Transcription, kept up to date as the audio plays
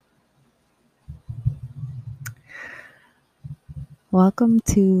Welcome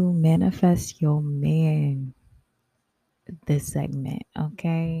to Manifest Your Man, this segment,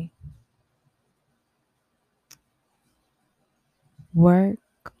 okay? Work,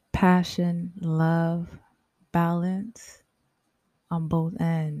 passion, love, balance on both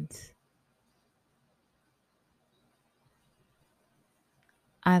ends.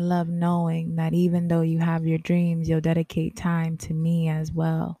 I love knowing that even though you have your dreams, you'll dedicate time to me as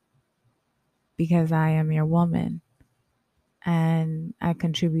well because I am your woman and I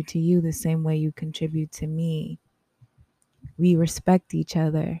contribute to you the same way you contribute to me. We respect each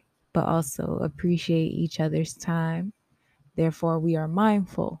other, but also appreciate each other's time. Therefore, we are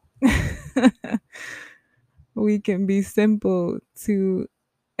mindful. We can be simple to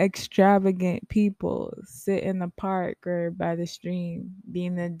extravagant people, sit in the park or by the stream, be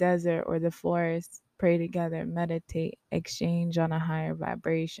in the desert or the forest, pray together, meditate, exchange on a higher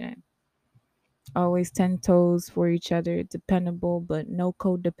vibration. Always 10 toes for each other, dependable but no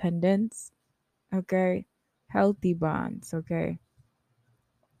codependence. Okay. Healthy bonds. Okay.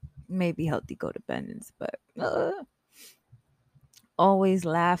 Maybe healthy codependence, but always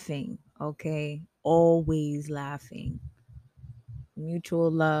laughing. Okay. Always laughing.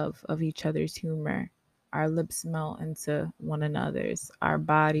 Mutual love of each other's humor. Our lips melt into one another's. Our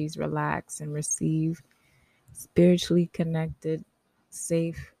bodies relax and receive. Spiritually connected,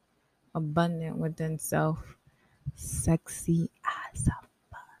 safe, abundant within self. Sexy as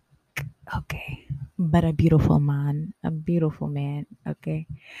a okay. But a beautiful man. A beautiful man. Okay.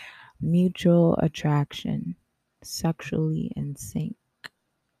 Mutual attraction. Sexually in sync.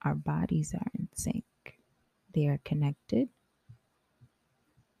 Our bodies are in sync. They are connected.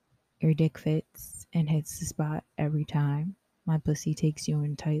 Your dick fits and hits the spot every time. My pussy takes you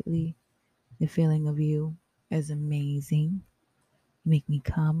in tightly. The feeling of you is amazing. You make me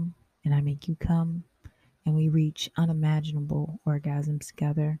come, and I make you come, and we reach unimaginable orgasms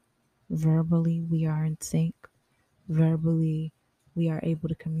together. Verbally, we are in sync. Verbally, we are able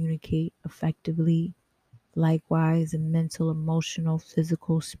to communicate effectively. Likewise, in mental, emotional,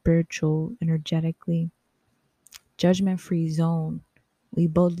 physical, spiritual, energetically. Judgment free zone. We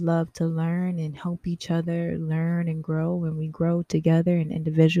both love to learn and help each other learn and grow. When we grow together and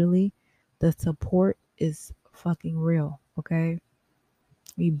individually, the support is fucking real, okay?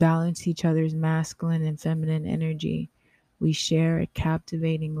 We balance each other's masculine and feminine energy. We share a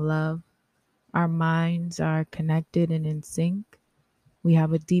captivating love. Our minds are connected and in sync. We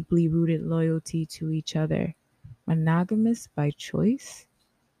have a deeply rooted loyalty to each other. Monogamous by choice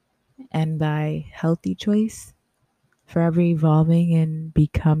and by healthy choice, forever evolving and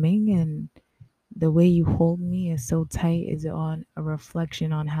becoming. And the way you hold me is so tight is on a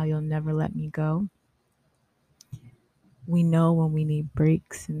reflection on how you'll never let me go. We know when we need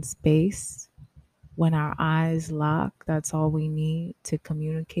breaks in space. When our eyes lock, that's all we need to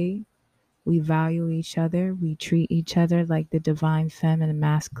communicate. We value each other. We treat each other like the divine feminine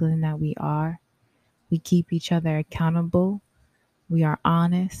masculine that we are. We keep each other accountable. We are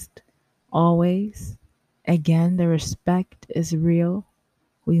honest always. Again, the respect is real.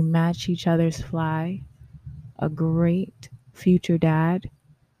 We match each other's fly. A great future dad,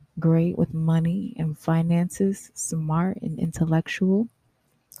 great with money and finances, smart and intellectual,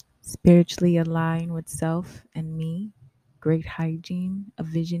 spiritually aligned with self and me, great hygiene, a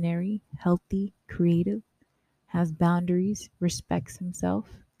visionary, healthy, creative, has boundaries, respects himself,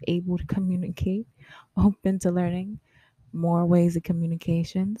 able to communicate, open to learning more ways of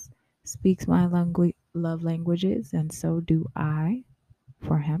communications, speaks my love languages, and so do I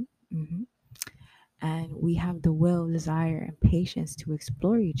for him. And we have the will, desire, and patience to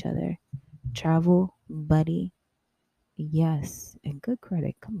explore each other. Travel, buddy, yes, and good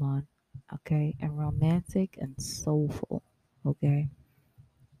credit, come on, okay, and romantic and soulful, okay.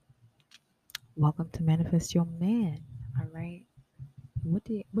 Welcome to Manifest Your Man, all right. What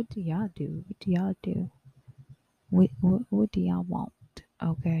do y'all do? What do y'all do? What do y'all want?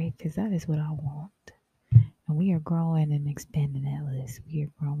 Okay, because that is what I want. And we are growing and expanding that list. We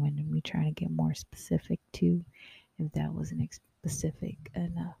are growing and we're trying to get more specific too, if that wasn't specific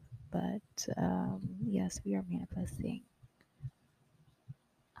enough. But yes, we are manifesting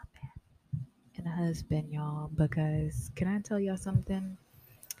a man and a husband, y'all. Because can I tell y'all something?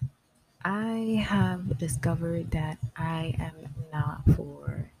 I have discovered that I am not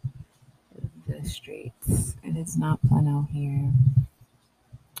for the streets, and it's not fun out here.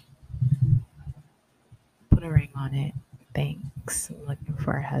 Put a ring on it. Thanks. I'm looking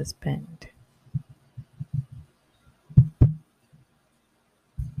for a husband.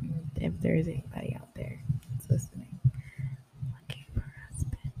 If there's anybody out there that's listening, looking for a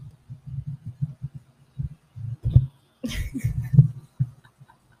husband.